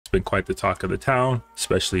been quite the talk of the town,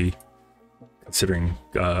 especially considering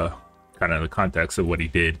kind of the context of what he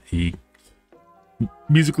did. He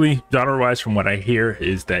musically, genre-wise, from what I hear,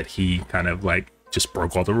 is that he kind of like just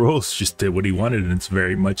broke all the rules, just did what he wanted, and it's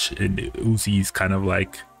very much in Uzi's kind of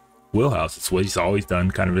like wheelhouse. It's what he's always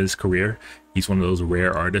done kind of in his career. He's one of those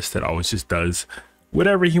rare artists that always just does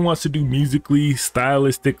whatever he wants to do musically,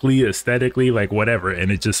 stylistically, aesthetically, like whatever,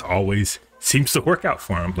 and it just always seems to work out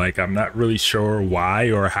for him. Like, I'm not really sure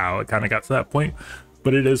why or how it kind of got to that point,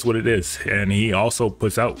 but it is what it is. And he also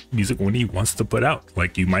puts out music when he wants to put out.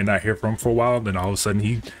 Like, you might not hear from him for a while, then all of a sudden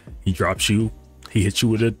he drops you, he hits you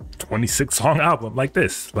with a 26 song album like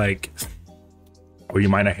this, like, or you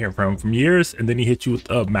might not hear from him from years, and then he hits you with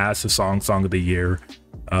a massive song of the year,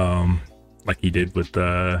 like he did with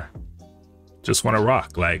Just Wanna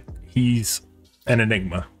Rock. Like, he's an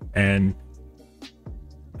enigma, and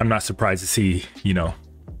I'm not surprised to see, you know,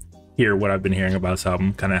 hear what I've been hearing about this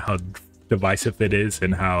album, kind of how divisive it is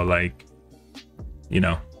and how, like, you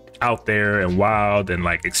know, out there and wild and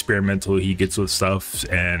like experimental he gets with stuff,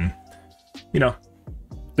 and you know,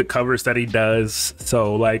 the covers that he does.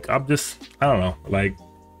 So like, I don't know, like,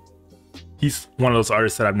 he's one of those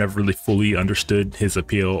artists that I've never really fully understood his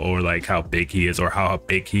appeal, or like how big he is or how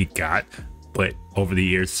big he got, but over the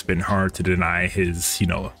years it's been hard to deny his, you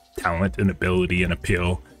know, talent and ability and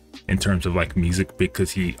appeal in terms of like music,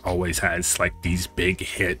 because he always has like these big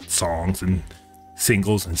hit songs and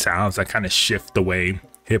singles and sounds that kind of shift the way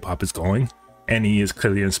hip-hop is going, and he is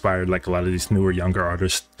clearly inspired like a lot of these newer, younger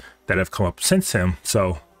artists that have come up since him.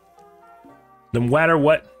 So no matter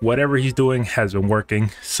whatever he's doing has been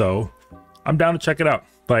working, so I'm down to check it out.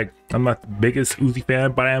 Like, I'm not the biggest Uzi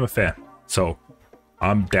fan, but I am a fan, so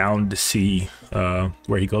I'm down to see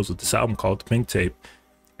where he goes with this album called The Pink Tape.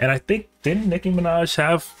 And I think, didn't Nicki Minaj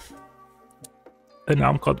have an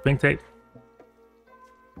album called The Pink Tape?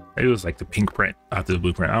 It was like the pink print after the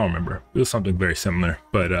blueprint. I don't remember. It was something very similar.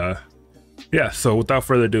 But yeah, so without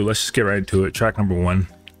further ado, let's just get right into it. Track number 1,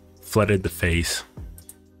 Flooded the Face.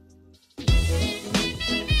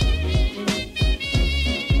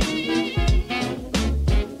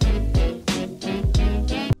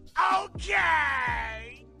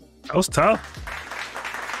 Okay. That was tough.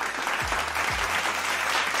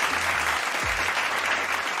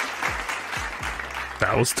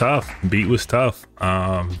 That was tough. Beat was tough.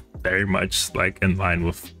 Very much like in line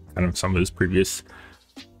with kind of some of his previous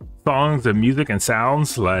songs and music and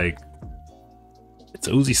sounds. Like, it's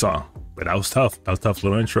an Uzi song, but that was tough. That was a tough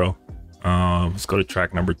little intro. Let's go to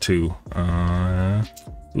track number 2.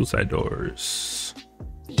 Suicide Doors.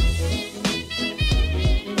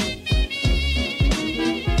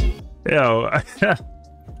 Yo.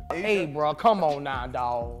 Hey, bro, come on now,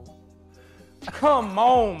 dog. Come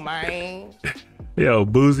on, man. Yo,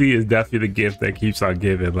 Boozy is definitely the gift that keeps on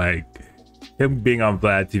giving. Like, him being on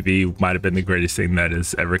Vlad TV might have been the greatest thing that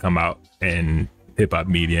has ever come out in hip-hop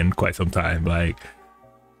media in quite some time. Like,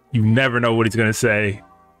 you never know what he's gonna say.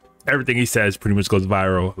 Everything he says pretty much goes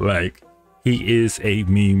viral. Like, he is a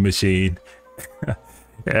meme machine.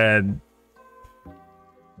 And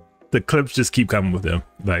the clips just keep coming with him.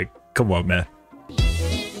 Like, come on, man.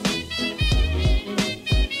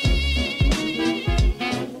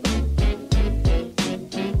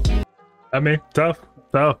 I mean, tough.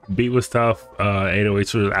 Beat was tough.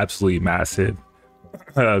 808s was absolutely massive.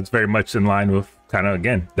 It's very much in line with kind of,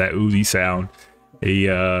 again, that Uzi sound. He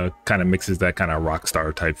kind of mixes that kind of rock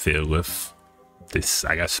star type feel with this,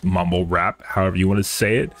 I guess, mumble rap, however you want to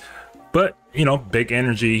say it. But, you know, big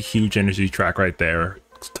energy, huge energy track right there.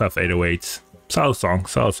 It's tough 808s. Solid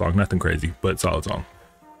song, nothing crazy, but solid song.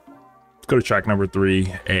 Let's go to track number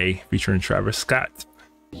 3, A, featuring Travis Scott.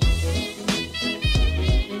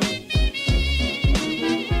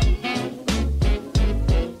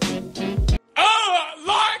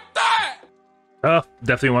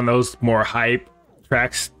 Definitely one of those more hype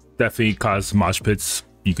tracks. Definitely cause mosh pits.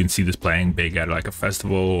 You can see this playing big at like a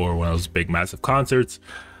festival or one of those big massive concerts.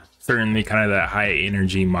 Certainly kind of that high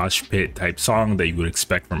energy mosh pit type song that you would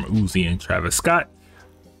expect from Uzi and Travis Scott.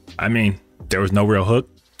 I mean, there was no real hook,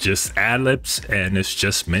 just ad-libs, and it's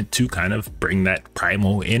just meant to kind of bring that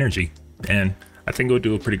primal energy. And I think it would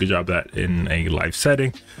do a pretty good job of that in a live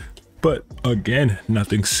setting. But again,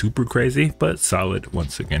 nothing super crazy, but solid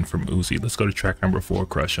once again from Uzi. Let's go to track number 4,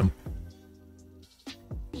 Crush 'Em.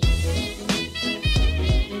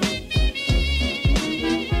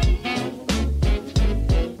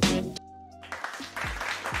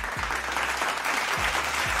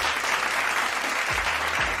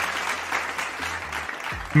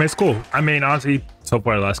 I mean, it's cool. I mean, honestly, so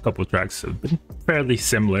far the last couple of tracks have been fairly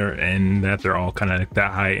similar in that they're all kind of like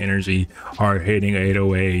that high energy, hard hitting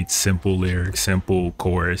 808, simple lyrics, simple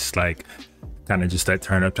chorus, like kind of just that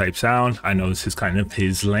turn up type sound. I know this is kind of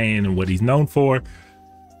his lane and what he's known for,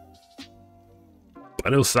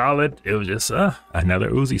 but it was solid. It was just another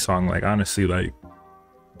Uzi song. Like honestly, like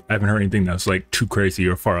I haven't heard anything that's like too crazy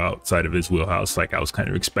or far outside of his wheelhouse like I was kind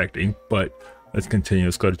of expecting. But let's continue.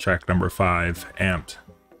 Let's go to track number 5, Amped.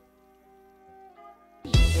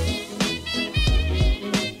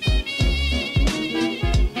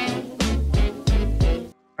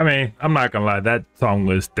 I mean, I'm not gonna lie, that song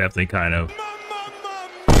was definitely kind of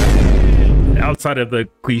outside of the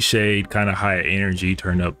cliched kind of high energy,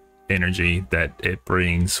 turn up energy that it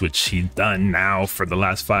brings, which he's done now for the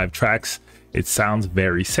last 5 tracks. It sounds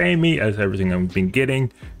very samey as everything I've been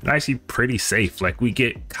getting, and actually pretty safe. Like we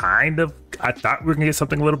get kind of, I thought we were gonna get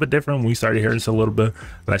something a little bit different when we started hearing a little bit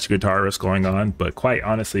less guitarist going on, but quite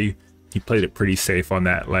honestly, he played it pretty safe on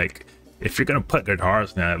that. Like if you're gonna put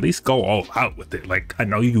guitars now, at least go all out with it. Like I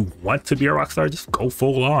know you want to be a rock star, just go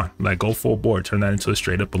full on, like go full bore, turn that into a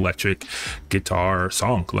straight up electric guitar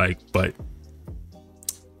song. Like, but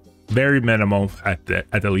very minimal at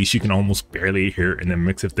the least. You can almost barely hear it in the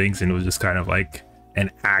mix of things, and it was just kind of like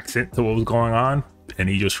an accent to what was going on, and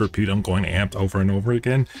he just repeated them going amped over and over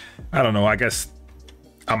again. I don't know, I guess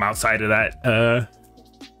I'm outside of that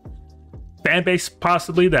fan base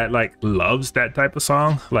possibly that like loves that type of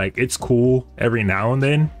song. Like it's cool every now and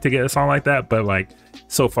then to get a song like that, but like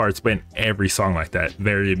so far it's been every song like that,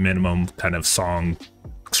 very minimum kind of song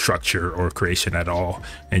structure or creation at all,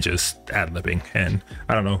 and just ad-libbing, and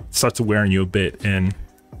I don't know, starts to wear on you a bit. And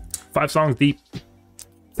 5 songs deep,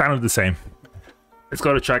 sounded the same. Let's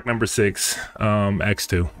go to track number 6,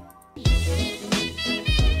 X2.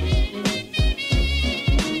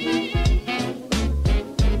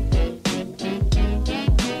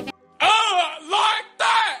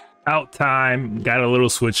 Out time, got a little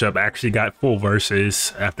switch up, actually got full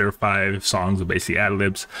verses after 5 songs of basically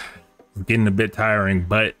ad-libs. Getting a bit tiring,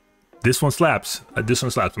 but this one slaps. This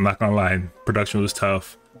one slaps, I'm not gonna lie. Production was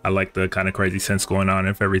tough. I like the kind of crazy sense going on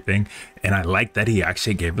of everything, and I like that he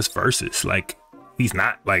actually gave us verses. Like he's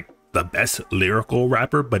not like the best lyrical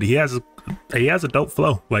rapper, but he has a dope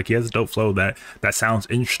flow. Like he has a dope flow that sounds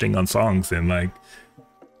interesting on songs, and like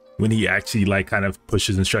when he actually like kind of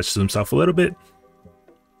pushes and stretches himself a little bit,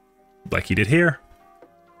 like he did here,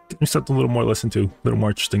 give me something a little more to listen to, a little more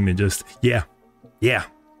interesting than just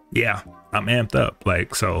yeah, I'm amped up.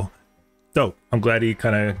 Like, so dope. I'm glad he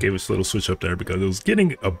kind of gave us a little switch up there, because it was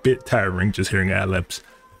getting a bit tiring just hearing ad-libs.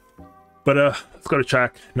 But let's go to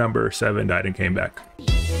track number 7, Died and Came Back.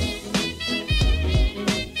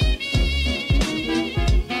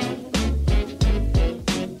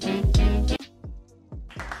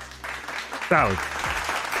 Solid.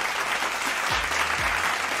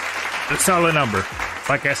 A solid number.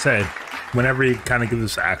 Like I said, whenever he kind of gives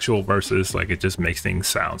us actual verses, like it just makes things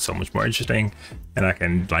sound so much more interesting, and I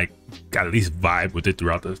can like at least vibe with it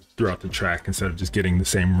throughout the track instead of just getting the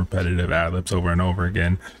same repetitive ad-libs over and over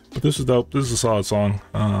again. But this is dope. This is a solid song.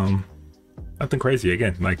 Nothing crazy.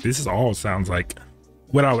 Again, like this is all sounds like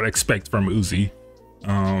what I would expect from Uzi.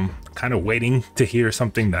 Kind of waiting to hear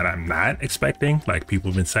something that I'm not expecting, like people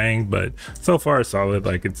have been saying, but so far it's solid.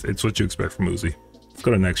 Like it's what you expect from Uzi. Let's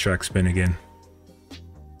go to the next track, Spin Again.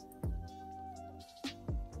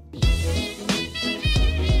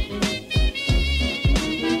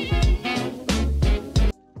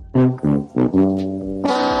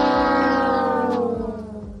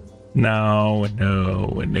 No,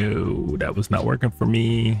 that was not working for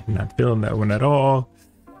me. Not feeling that one at all.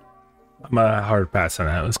 I'm a hard pass on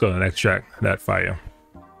that. Let's go to the next track, that Fiya.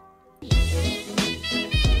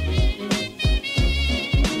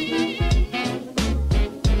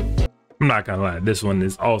 I'm not gonna lie, this one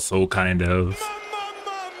is also kind of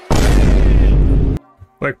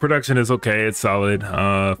like, production is okay, it's solid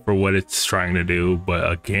for what it's trying to do,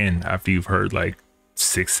 but again, after you've heard like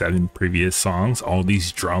 6-7 previous songs, all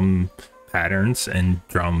these drum patterns and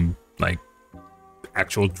drum, like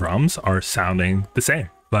actual drums, are sounding the same.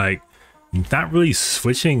 Like, not really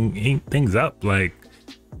switching things up. Like,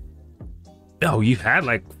 no, you've had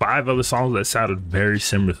like 5 other songs that sounded very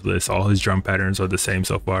similar to this. All his drum patterns are the same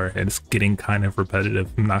so far, and it's getting kind of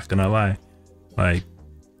repetitive. I'm not gonna lie. Like,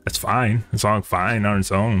 that's fine. The song fine on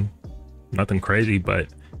its own, nothing crazy. But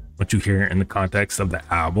once you hear it in the context of the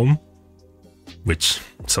album, which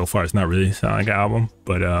so far it's not really sound like an album,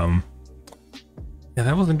 but yeah,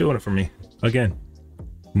 that wasn't doing it for me. Again,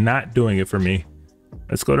 not doing it for me.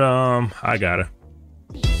 Let's go to I Gotta.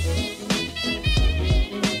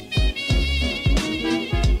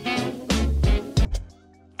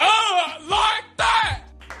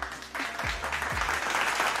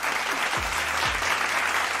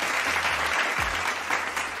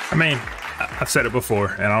 I mean, I've said it before,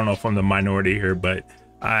 and I don't know if I'm the minority here, but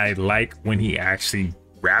I like when he actually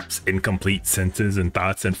raps in complete sentences and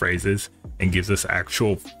thoughts and phrases and gives us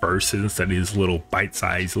actual verses instead of these little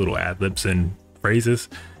bite-sized little ad-libs and phrases.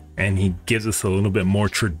 And he gives us a little bit more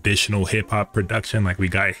traditional hip-hop production like we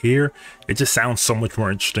got here. It just sounds so much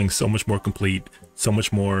more interesting, so much more complete, so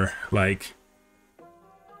much more like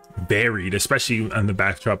varied, especially on the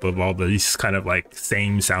backdrop of all these kind of like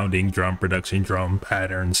same sounding drum production, drum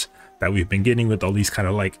patterns that we've been getting with all these kind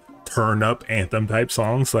of like turn up anthem type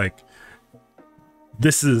songs. Like,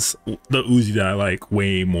 this is the Uzi that I like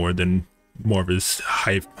way more than more of his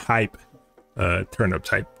hype turn up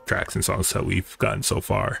type tracks and songs that we've gotten so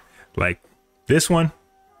far. Like this one,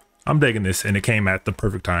 I'm digging this, and it came at the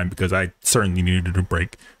perfect time because I certainly needed a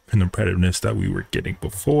break from the repetitiveness that we were getting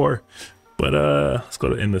before. But let's go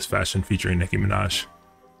to Endless Fashion featuring Nicki Minaj.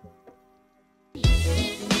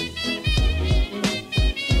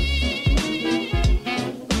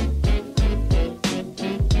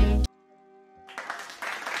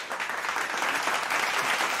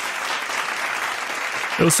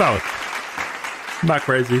 It was solid. Not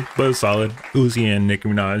crazy, but it's solid. Uzi and Nicki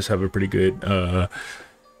Minaj have a pretty good,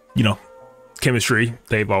 you know, chemistry.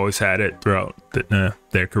 They've always had it throughout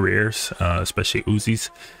their careers, especially Uzi's.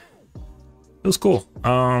 It was cool.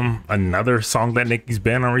 Another song that Nicki's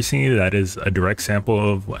been on recently that is a direct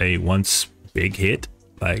sample of a once big hit.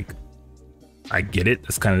 Like, I get it.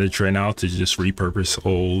 That's kind of the trend now, to just repurpose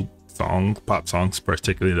old songs, pop songs,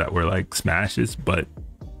 particularly that were like smashes. But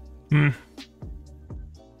I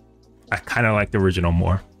kind of like the original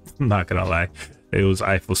more. I'm not gonna lie. It was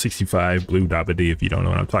Eiffel 65 Blue Dabba-Dee. If you don't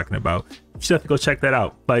know what I'm talking about, you should have to go check that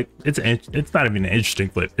out. Like, it's not even an interesting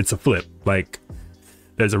flip. It's a flip. Like,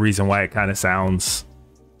 there's a reason why it kind of sounds,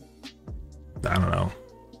 I don't know,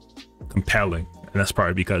 compelling. And that's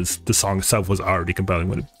probably because the song itself was already compelling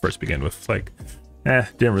when it first began with. Like,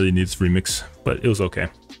 didn't really need this remix, but it was okay.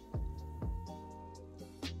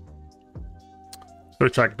 So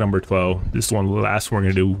track number 12. This is one of the last we're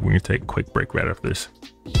gonna do. We're gonna take a quick break right after this.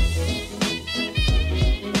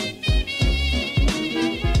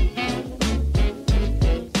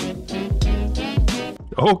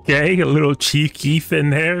 Okay, a little Chief Keef in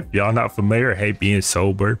there. If y'all not familiar, Hate Being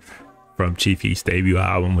Sober from Chief Keef's debut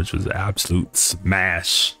album, which was an absolute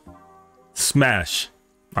smash.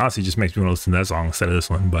 Honestly, just makes me want to listen to that song instead of this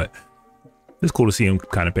one, but it's cool to see him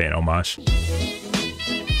kind of paying homage.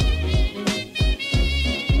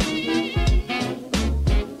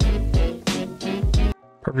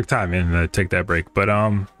 Perfect timing to take that break, but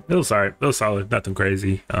it was alright. It was solid, nothing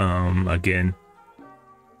crazy. Again,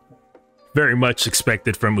 very much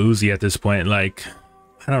expected from Uzi at this point. Like,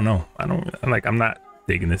 I don't know, I'm not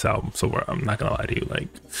digging this album so far. I'm not gonna lie to you. Like,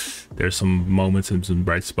 there's some moments and some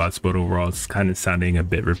bright spots, but overall it's kind of sounding a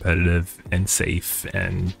bit repetitive and safe,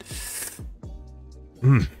 and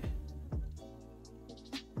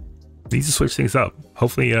needs to switch things up.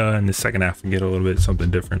 Hopefully in the second half we can get a little bit something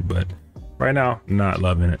different, but right now, not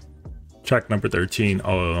loving it. Track number 13,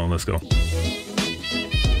 All Alone. Let's go.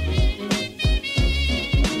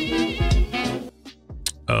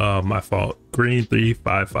 My fault. Green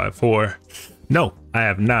 3554. No, I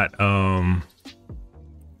have not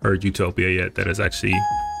heard Utopia yet. That is actually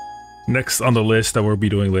next on the list that we'll be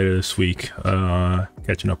doing later this week.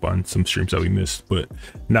 Catching up on some streams that we missed, but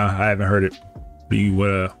nah, I haven't heard it. What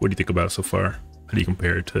do you think about it so far? How do you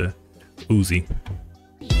compare it to Uzi?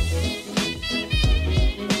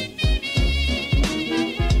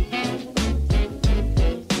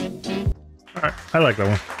 All right, I like that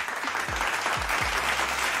one.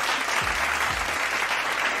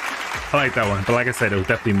 I like that one, but like I said, it was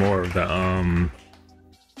definitely more of the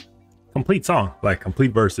complete song, like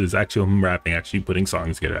complete verses, actual rapping, actually putting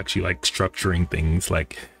songs together, actually like structuring things.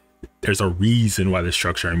 Like, there's a reason why they're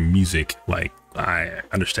structuring music. Like, I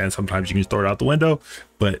understand sometimes you can just throw it out the window,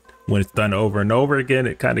 but when it's done over and over again,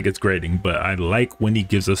 it kind of gets grating. But I like when he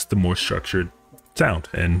gives us the more structured sound,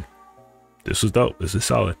 and this was dope. This is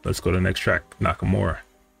solid. Let's go to the next track, Nakamura.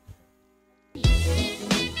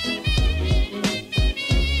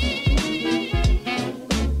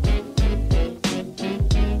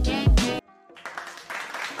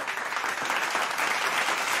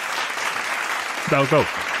 That was dope.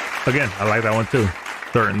 Again, I like that one too.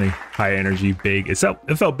 Certainly high energy, big. It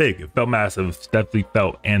felt big. It felt massive. Definitely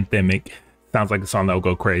felt anthemic. Sounds like a song that will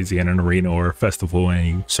go crazy in an arena or a festival, and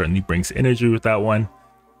he certainly brings energy with that one.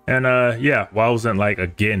 And yeah, while it wasn't like,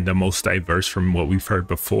 again, the most diverse from what we've heard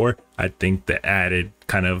before, I think the added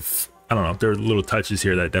kind of, I don't know, there are little touches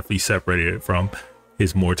here that definitely separated it from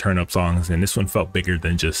his more turn up songs. And this one felt bigger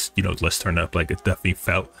than just, you know, let's turn up. Like, it definitely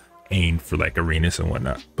felt aimed for like arenas and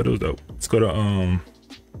whatnot, but it was dope. Let's go to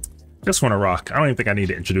Just Wanna Rock. I don't even think I need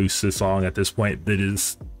to introduce this song at this point. That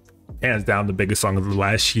is hands down the biggest song of the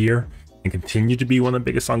last year and continue to be one of the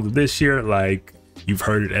biggest songs of this year. Like, you've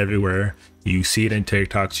heard it everywhere. You see it in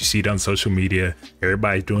TikToks, you see it on social media.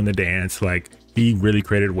 Everybody's doing the dance. Like, he really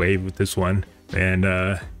created a wave with this one. And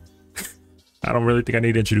I don't really think I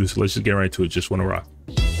need to introduce it. Let's just get right to it. Just Wanna Rock.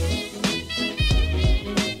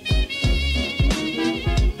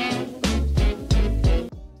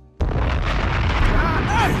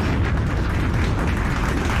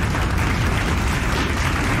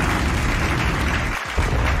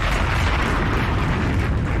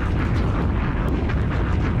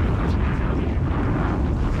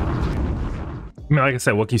 I mean, like I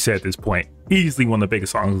said, what can you say at this point? Easily one of the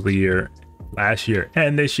biggest songs of the year, last year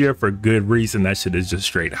and this year, for good reason. That shit is just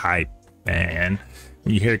straight hype, and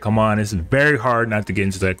when you hear it come on, it's very hard not to get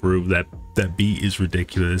into that groove. That beat is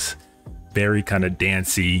ridiculous, very kind of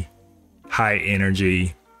dancey, high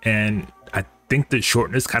energy, and I think the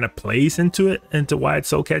shortness kind of plays into why it's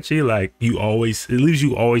so catchy. Like, it leaves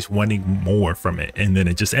you always wanting more from it, and then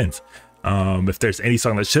it just ends. If there's any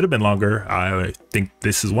song that should have been longer, I think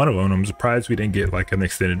this is one of them. I'm surprised we didn't get like an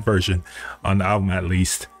extended version on the album, at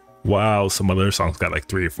least. Wow, some other songs got like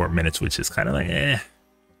 3 or 4 minutes, which is kind of like,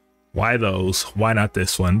 why those? Why not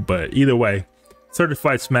this one? But either way,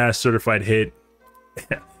 certified smash, certified hit.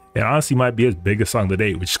 It honestly might be his biggest song to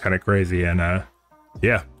date, which is kind of crazy. And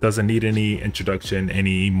yeah, doesn't need any introduction,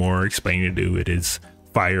 any more explaining to do. It is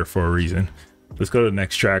fire for a reason. Let's go to the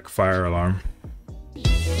next track, Fire Alarm.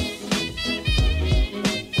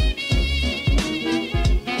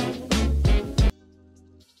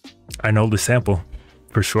 I know the sample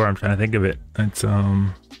for sure. I'm trying to think of it. It's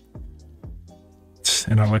an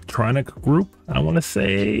electronic group, I want to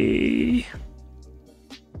say.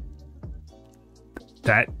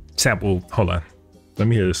 That sample, hold on, let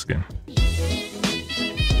me hear this again.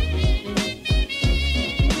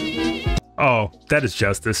 Oh, that is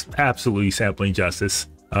Justice. Absolutely sampling Justice.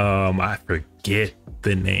 I forget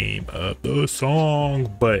the name of the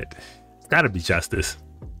song, but it's gotta be Justice.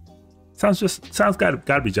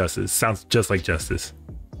 Gotta be Justice. Sounds just like Justice.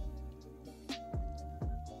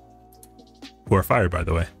 Who are fired, by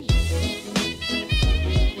the way.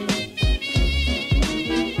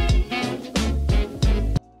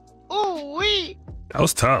 Ooh-wee. That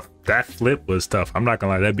was tough. That flip was tough. I'm not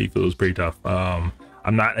gonna lie, that beat was pretty tough. I'm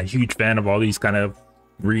not a huge fan of all these kind of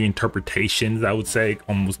reinterpretations, I would say,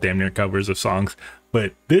 almost damn near covers of songs,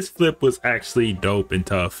 but this flip was actually dope and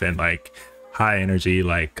tough and like high energy.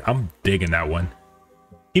 Like, I'm digging that one,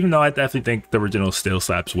 even though I definitely think the original still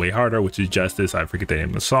slaps way harder, which is Justice. I forget the name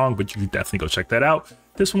of the song, but you can definitely go check that out.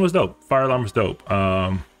 This one was dope. Fire Alarm was dope.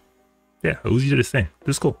 Yeah, Uzi did his thing.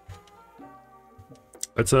 This is cool.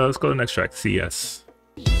 Let's go to the next track, CS.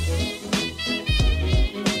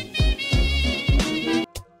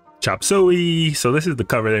 Chop Suey. So this is the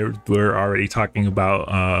cover that we're already talking about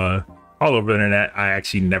all over the internet. I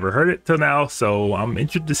actually never heard it till now, so I'm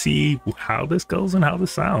interested to see how this goes and how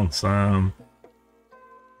this sounds. Lil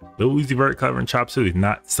Uzi Vert covering Chop Suey,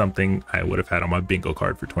 not something I would have had on my bingo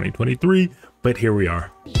card for 2023, but here we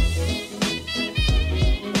are.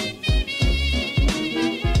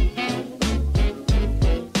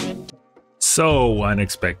 So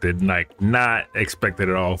unexpected, like not expected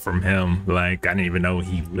at all from him. Like, I didn't even know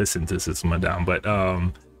he listened to System of a Down, but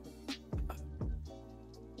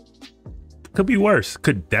could be worse.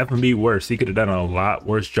 Could definitely be worse. He could have done a lot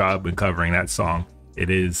worse job in covering that song. It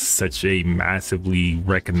is such a massively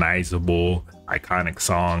recognizable, iconic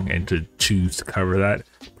song, and to choose to cover that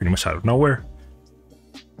pretty much out of nowhere,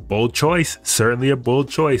 bold choice. Certainly a bold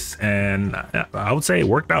choice, and I would say it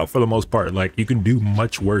worked out for the most part. Like, you can do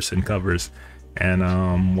much worse in covers,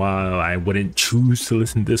 and while I wouldn't choose to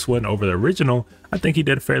listen to this one over the original, I think he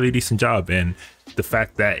did a fairly decent job. And the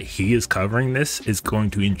fact that he is covering this is going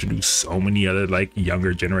to introduce so many other like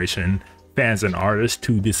younger generation fans and artists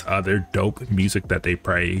to this other dope music that they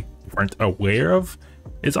probably weren't aware of.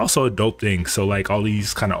 It's also a dope thing. So like, all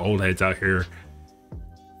these kind of old heads out here,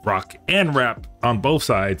 rock and rap on both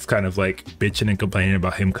sides, kind of like bitching and complaining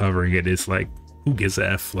about him covering it, is like, who gives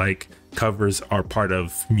a F? Like, covers are part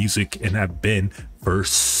of music and have been for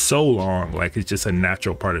so long. Like, it's just a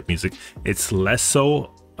natural part of music. It's less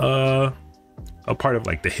so a part of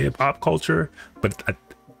like the hip hop culture, but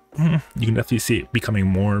you can definitely see it becoming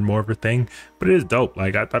more and more of a thing. But it is dope.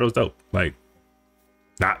 Like, I thought it was dope. Like,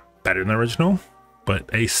 not better than the original, but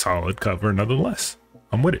a solid cover nonetheless.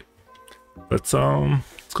 I'm with it. Let's go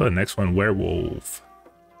to the next one, Werewolf.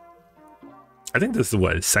 I think this is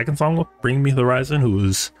what, his second song with Bring Me the Horizon, who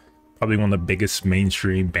was probably one of the biggest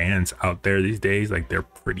mainstream bands out there these days. Like, they're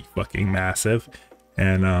pretty fucking massive,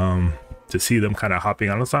 and to see them kind of hopping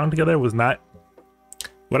on a song together was not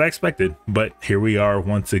what I expected. But here we are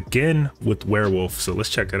once again with Werewolf, so let's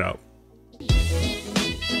check it out.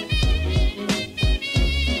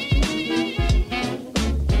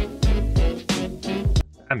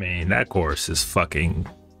 I mean, that chorus is fucking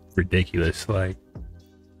ridiculous, like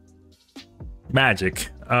magic.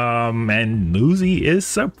 And Uzi is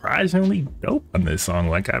surprisingly dope on this song.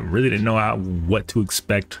 Like, I really didn't know what to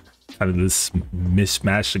expect, kind of this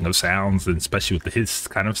mishmashing of sounds, and especially with his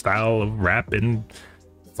kind of style of rap and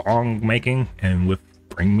song making, and with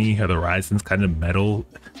Bring Me the Horizon's kind of metal,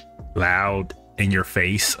 loud, in your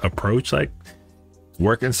face approach. Like, it's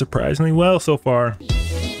working surprisingly well so far.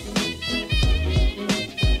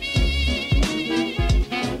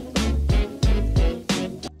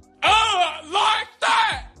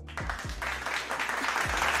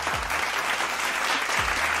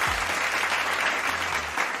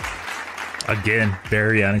 Again,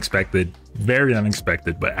 very unexpected,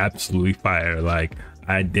 but absolutely fire. Like,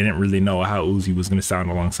 I didn't really know how Uzi was going to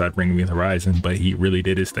sound alongside Bring Me the Horizon, but he really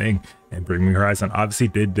did his thing, and Bring Me the Horizon obviously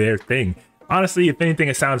did their thing. Honestly, if anything,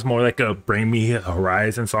 it sounds more like a Bring Me the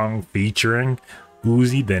Horizon song featuring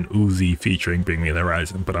Uzi than Uzi featuring Bring Me the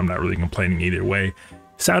Horizon, but I'm not really complaining either way.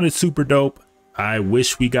 Sounded super dope. I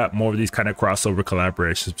wish we got more of these kind of crossover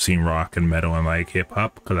collaborations between rock and metal and like hip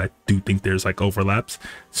hop, because I do think there's like overlaps.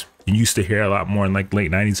 You used to hear a lot more in like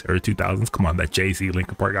late 90s or 2000s. Come on, that Jay-Z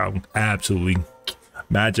Linkin Park album, absolutely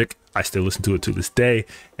magic. I still listen to it to this day,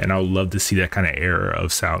 and I would love to see that kind of era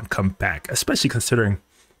of sound come back, especially considering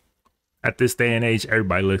at this day and age,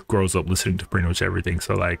 everybody grows up listening to pretty much everything.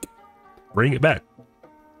 So like, bring it back.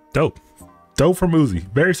 Dope from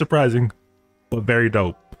Uzi. Very surprising, but very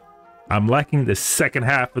dope. I'm liking the second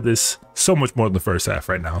half of this so much more than the first half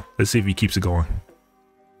right now. Let's see if he keeps it going.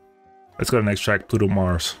 Let's go to the next track, Pluto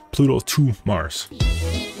to Mars.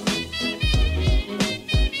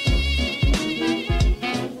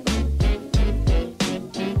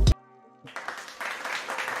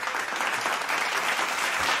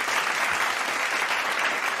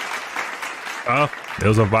 Oh, it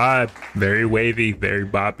was a vibe. Very wavy, very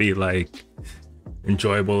boppy, like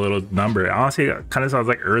enjoyable little number. Honestly, it kind of sounds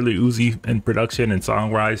like early Uzi in production and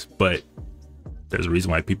song-wise, but there's a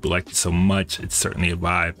reason why people like it so much. It's certainly a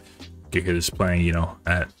vibe. You could hear this playing, you know,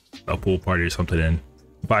 at a pool party or something and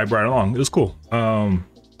vibe right along. It was cool.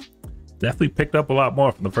 Definitely picked up a lot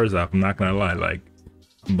more from the first half. I'm not gonna lie. Like,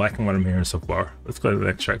 I'm liking what I'm hearing so far. Let's go to the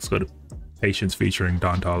next track. Let's go to Patience featuring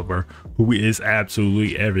Don Toliver, who is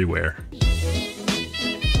absolutely everywhere.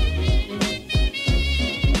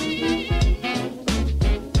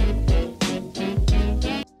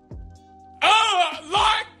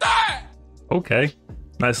 Okay,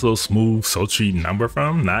 nice little smooth sultry number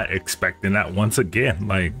from him. Not expecting that once again.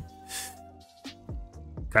 Like,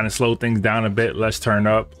 kind of slow things down a bit, less turn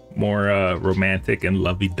up, more romantic and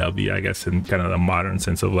lovey-dovey, I guess, in kind of the modern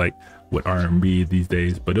sense of like what R&B these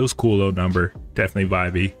days. But it was cool little number, definitely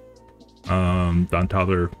vibey. Don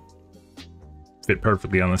Toliver fit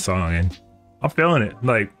perfectly on the song, and I'm feeling it.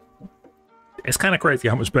 Like, it's kind of crazy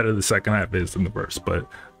how much better the second half is than the verse, but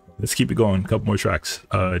let's keep it going. A couple more tracks.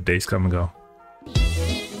 Days Come and Go.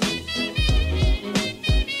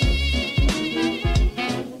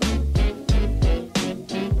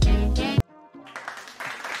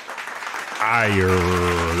 Fire.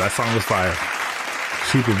 That song was fire.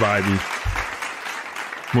 Super vibey.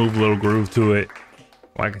 Move a little groove to it.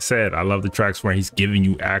 Like I said, I love the tracks where he's giving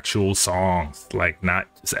you actual songs, like not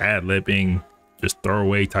just ad-libbing, just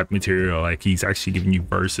throwaway type material. Like, he's actually giving you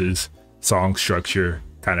verses, song structure,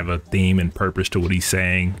 kind of a theme and purpose to what he's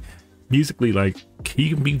saying. Musically, like, he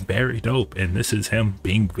can be very dope, and this is him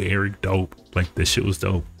being very dope. Like, this shit was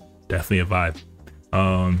dope. Definitely a vibe.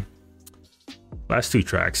 Last two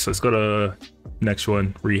tracks. Let's go to next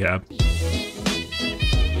one, Rehab.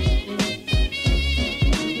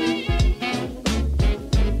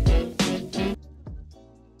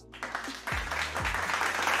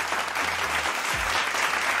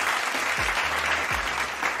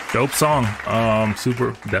 Dope song.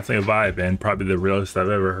 Super, definitely a vibe, and probably the realest I've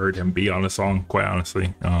ever heard him be on a song, quite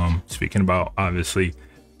honestly. Speaking about, obviously,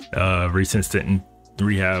 recent stint in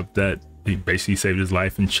rehab that he basically saved his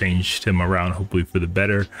life and changed him around, hopefully for the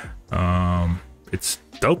better. It's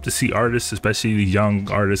dope to see artists, especially these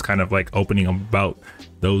young artists, kind of like opening up about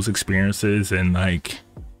those experiences and like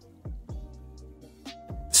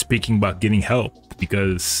speaking about getting help,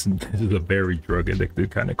 because this is a very drug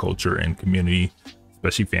addicted kind of culture and community,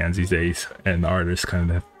 especially fans these days, and artists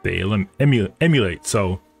kind of they emulate.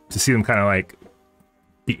 So to see them kind of like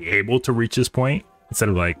be able to reach this point instead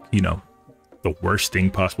of like, you know, the worst thing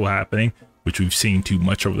possible happening, which we've seen too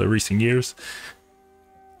much over the recent years,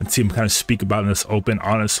 and see him kind of speak about in this open,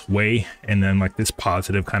 honest way, and then like this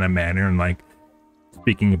positive kind of manner, and like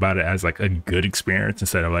speaking about it as like a good experience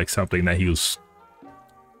instead of like something that he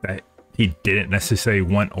didn't necessarily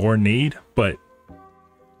want or need, but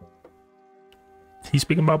he's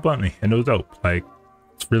speaking about bluntly, and it was dope. Like,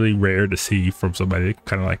 it's really rare to see from somebody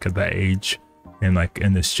kind of like at that age and like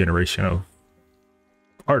in this generation of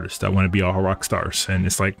artists that want to be all rock stars, and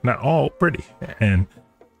it's like not all pretty. And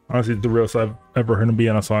honestly, the realest I've ever heard him be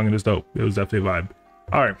on a song, and it's dope. It was definitely a vibe.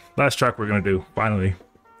 All right, last track we're gonna do, finally,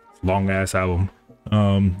 long ass album,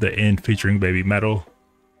 The End featuring Baby Metal.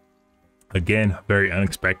 Again, very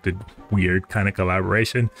unexpected, weird kind of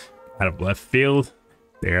collaboration out of left field.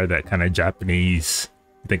 They're that kind of Japanese,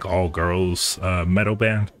 I think, all girls metal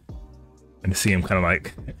band, and to see him kind of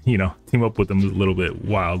like, you know, team up with them is a little bit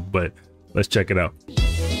wild, but let's check it out.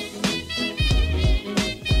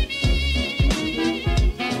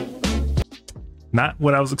 Not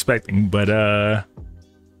what I was expecting, but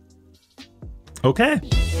okay.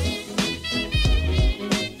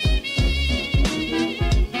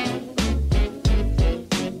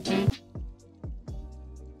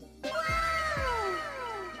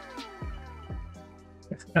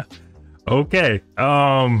 Okay.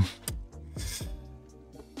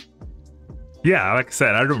 Yeah, like I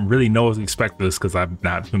said, I don't really know what to expect this because I'm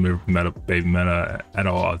not familiar with Baby Metal at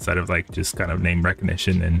all, outside of like just kind of name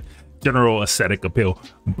recognition and general aesthetic appeal.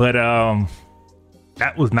 But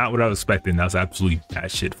that was not what I was expecting. That was absolutely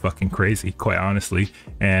batshit fucking crazy, quite honestly.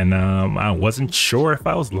 And I wasn't sure if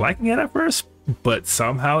I was liking it at first, but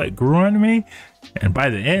somehow it grew on me. And by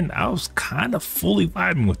the end, I was kind of fully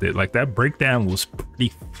vibing with it. Like, that breakdown was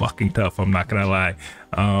pretty fucking tough, I'm not gonna lie.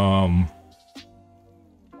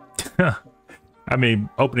 I mean,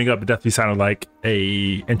 opening up, it definitely sounded like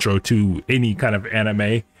a intro to any kind of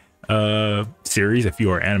anime series. If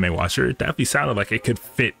you're an anime watcher, it definitely sounded like it could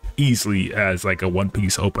fit easily as like a One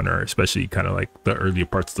Piece opener, especially kind of like the earlier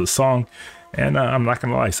parts of the song. And I'm not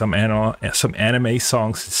gonna lie, some anime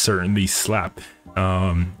songs certainly slap.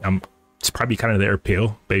 It's probably kind of their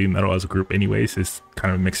appeal. Baby Metal as a group anyways is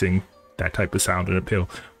kind of mixing that type of sound and appeal.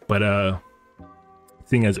 But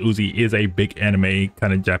seeing as Uzi is a big anime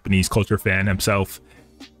kind of Japanese culture fan himself,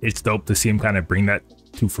 it's dope to see him kind of bring that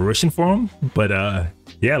to fruition for him. But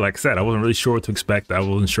yeah, like I said, I wasn't really sure what to expect. I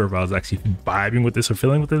wasn't sure if I was actually vibing with this or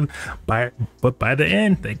feeling with it. But by the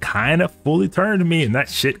end, they kind of fully turned to me, and that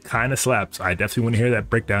shit kind of slaps. I definitely want to hear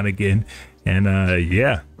that breakdown again. And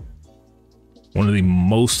yeah, one of the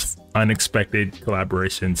most unexpected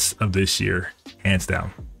collaborations of this year, hands down.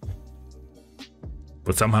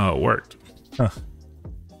 But somehow it worked. Huh.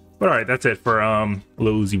 But all right, that's it for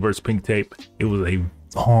Lil Uzi Vert's Pink Tape. It was a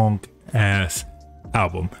long ass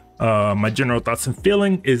album. My general thoughts and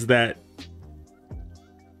feeling is that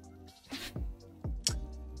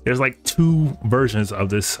there's like two versions of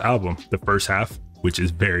this album. The first half, which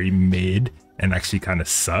is very mid and actually kind of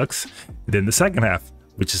sucks. Then the second half,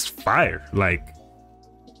 which is fire. Like,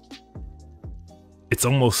 it's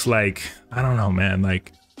almost like, I don't know, man,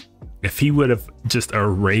 like if he would have just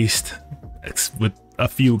erased, with a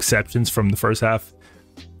few exceptions from the first half,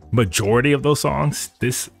 majority of those songs,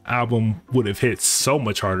 this album would have hit so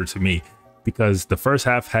much harder to me, because the first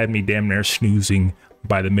half had me damn near snoozing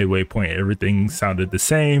by the midway point. Everything sounded the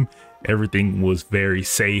same. Everything was very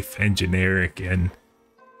safe and generic and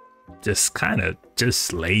just kind of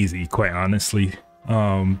just lazy, quite honestly.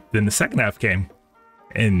 Then the second half came,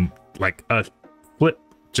 and like a flip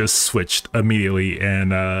just switched immediately,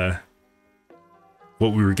 and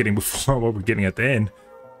what we were getting before, what we're getting at the end,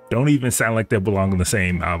 don't even sound like they belong on the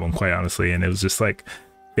same album, quite honestly. And it was just like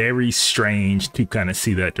very strange to kind of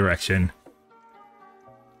see that direction.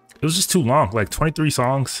 It was just too long, like 23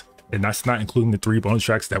 songs, and that's not including the 3 bonus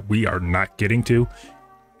tracks that we are not getting to.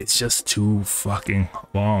 It's just too fucking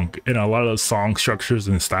long. And a lot of those song structures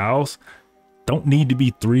and styles don't need to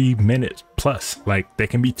be 3 minutes plus. Like, they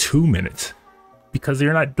can be 2 minutes, because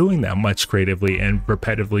they're not doing that much creatively and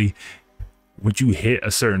repetitively. Once you hit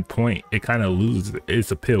a certain point, it kind of loses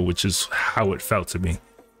its appeal, which is how it felt to me.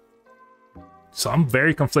 So I'm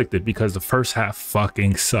very conflicted, because the first half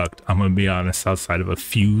fucking sucked. I'm gonna be honest, outside of a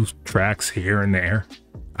few tracks here and there,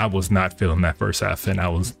 I was not feeling that first half, and I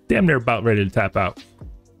was damn near about ready to tap out.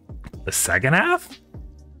 The second half,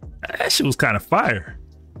 that shit was kind of fire.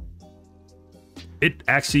 It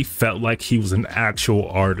actually felt like he was an actual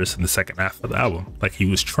artist in the second half of the album. Like, he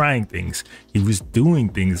was trying things, he was doing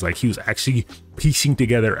things, like he was actually piecing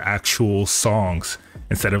together actual songs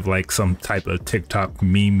instead of like some type of TikTok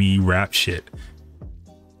meme rap shit.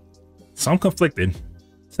 So I'm conflicted.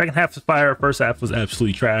 Second half was fire, first half was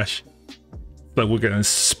absolutely trash. But we're gonna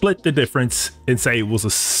split the difference and say it was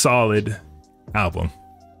a solid album.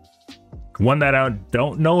 One that I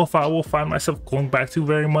don't know if I will find myself going back to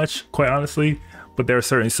very much, quite honestly. But there are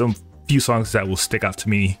certainly some few songs that will stick out to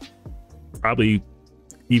me, probably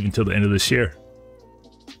even till the end of this year.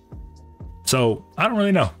 So I don't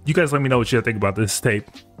really know. You guys let me know what you think about this tape.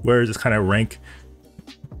 Where does this kind of rank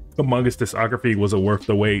among its discography? Was it worth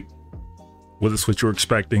the wait? Was this what you were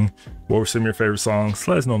expecting? What were some of your favorite songs?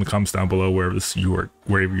 Let us know in the comments down below wherever you were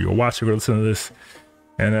watching or listening to this.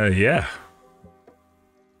 And yeah,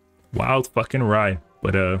 wild fucking ride.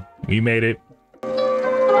 But we made it.